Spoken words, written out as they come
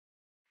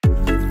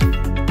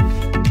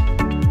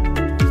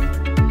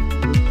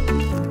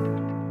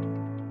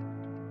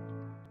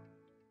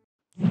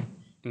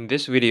In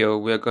this video,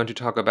 we are going to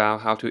talk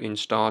about how to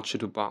install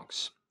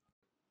CHITUBOX.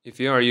 If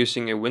you are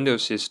using a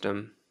Windows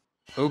system,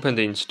 open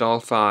the install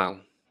file.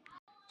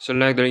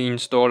 Select the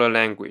installer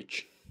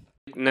language.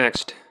 Click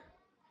Next.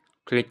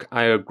 Click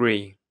I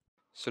agree.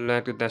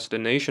 Select the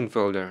destination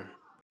folder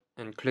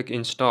and click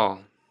Install.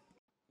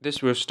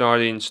 This will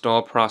start the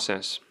install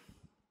process.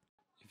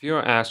 If you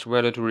are asked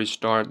whether to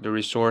restart the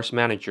Resource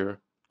Manager,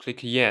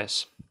 click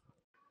Yes,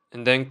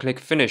 and then click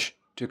Finish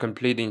to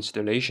complete the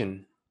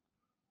installation.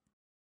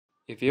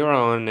 If you are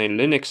on a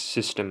Linux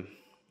system,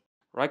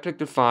 right-click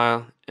the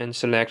file and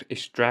select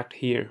Extract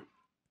here.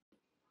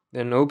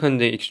 Then open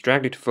the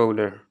extracted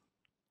folder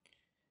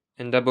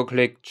and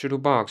double-click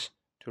CHITUBOX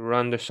to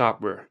run the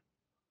software.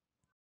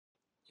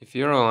 If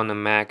you are on a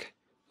Mac,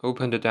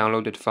 open the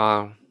downloaded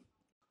file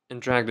and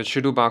drag the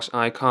CHITUBOX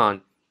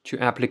icon to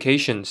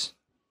Applications.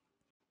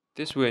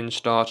 This will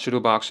install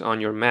CHITUBOX on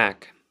your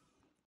Mac.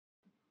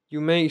 You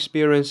may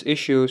experience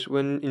issues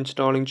when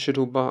installing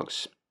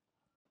CHITUBOX.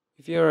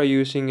 If you are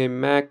using a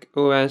Mac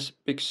OS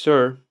Big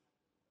Sur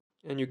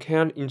and you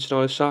can't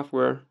install the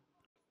software,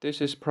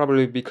 this is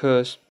probably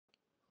because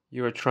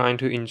you are trying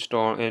to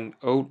install an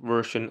old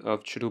version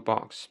of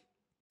CHITUBOX.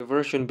 The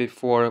version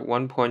before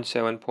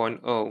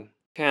 1.7.0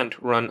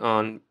 can't run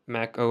on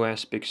Mac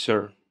OS Big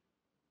Sur.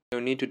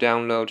 You'll need to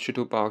download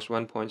CHITUBOX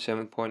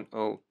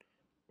 1.7.0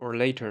 or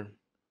later.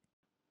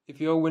 If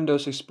your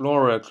Windows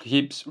Explorer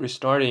keeps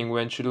restarting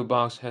when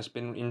CHITUBOX has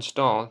been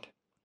installed,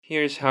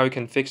 here's how you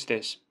can fix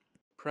this.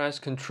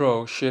 Press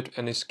Ctrl, Shift,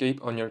 and Escape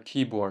on your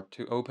keyboard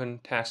to open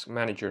Task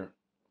Manager.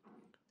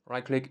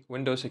 Right-click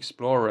Windows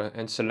Explorer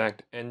and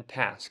select End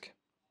Task.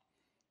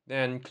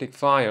 Then click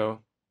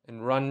File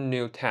and Run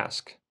New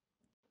Task.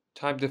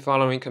 Type the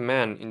following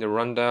command in the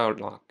Run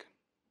dialog.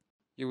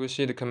 You will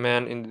see the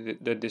command in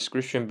the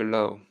description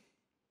below.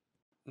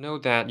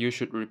 Note that you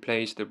should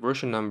replace the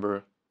version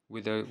number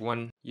with the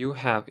one you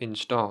have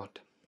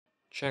installed.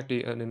 Check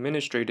the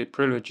Administrative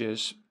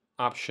Privileges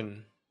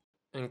option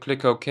and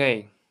click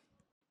OK.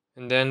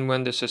 And then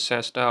when the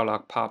Success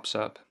dialog pops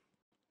up,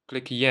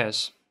 click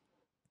Yes.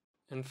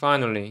 And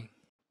finally,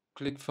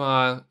 click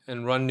File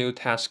and Run New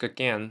Task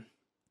again.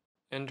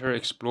 Enter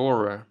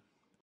Explorer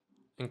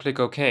and click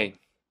OK.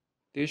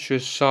 This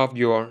should solve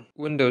your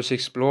Windows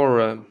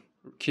Explorer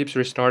keeps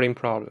restarting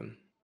problem.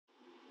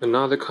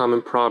 Another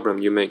common problem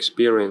you may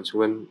experience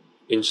when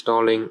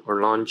installing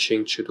or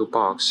launching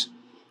CHITUBOX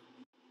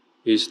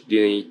is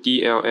the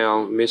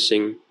DLL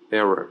missing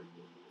error,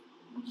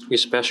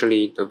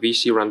 especially the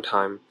VC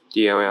runtime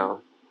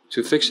DLL.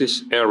 To fix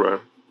this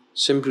error,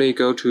 simply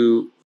go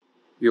to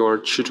your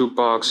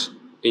CHITUBOX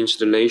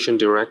installation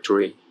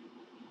directory,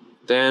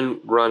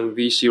 then run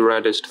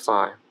vcredist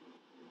file.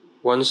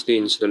 Once the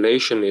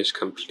installation is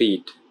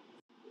complete,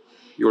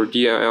 your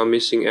DLL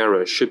missing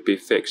error should be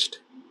fixed.